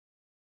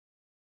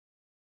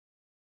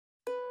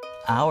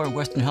Our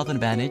Western Health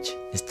advantage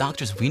is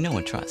doctors we know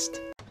and trust.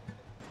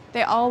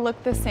 They all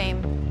look the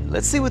same.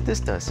 Let's see what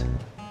this does.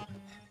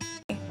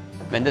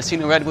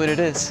 Mendocino Redwood it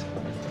is.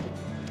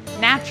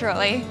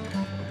 Naturally.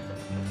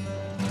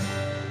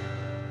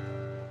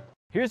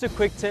 Here's a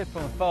quick tip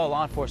from a fellow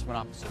law enforcement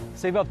officer.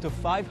 Save up to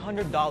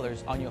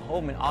 $500 on your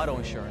home and auto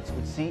insurance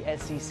with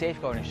CSC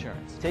Safeguard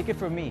Insurance. Take it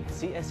from me,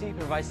 CSC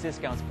provides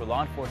discounts for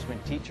law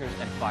enforcement, teachers,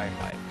 and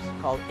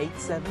firefighters. Call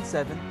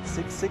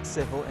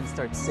 877-66-CIVIL and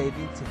start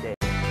saving today.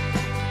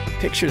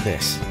 Picture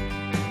this,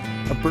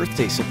 a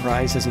birthday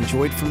surprise as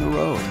enjoyed from the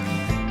road.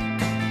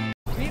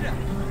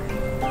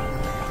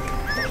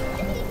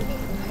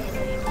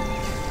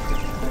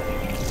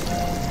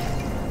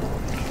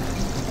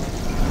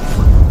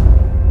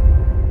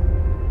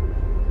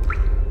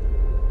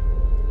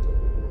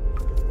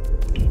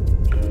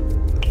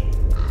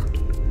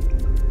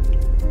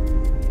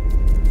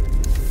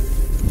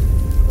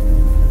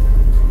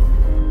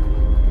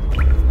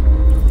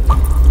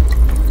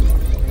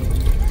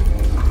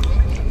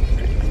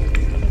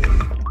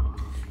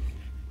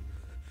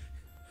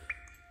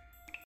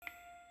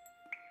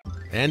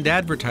 And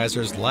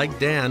advertisers like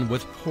Dan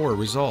with poor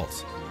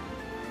results.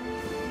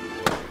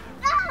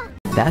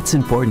 That's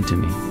important to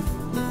me.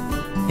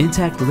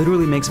 Intact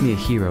literally makes me a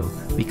hero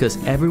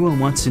because everyone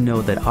wants to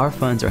know that our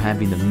funds are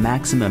having the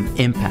maximum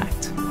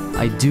impact.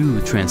 I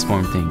do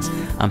transform things.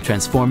 I'm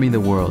transforming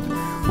the world,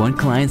 one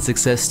client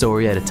success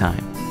story at a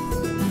time.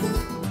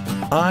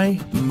 I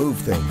move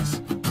things.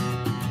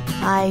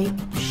 I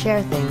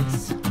share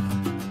things.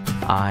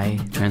 I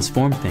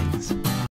transform things.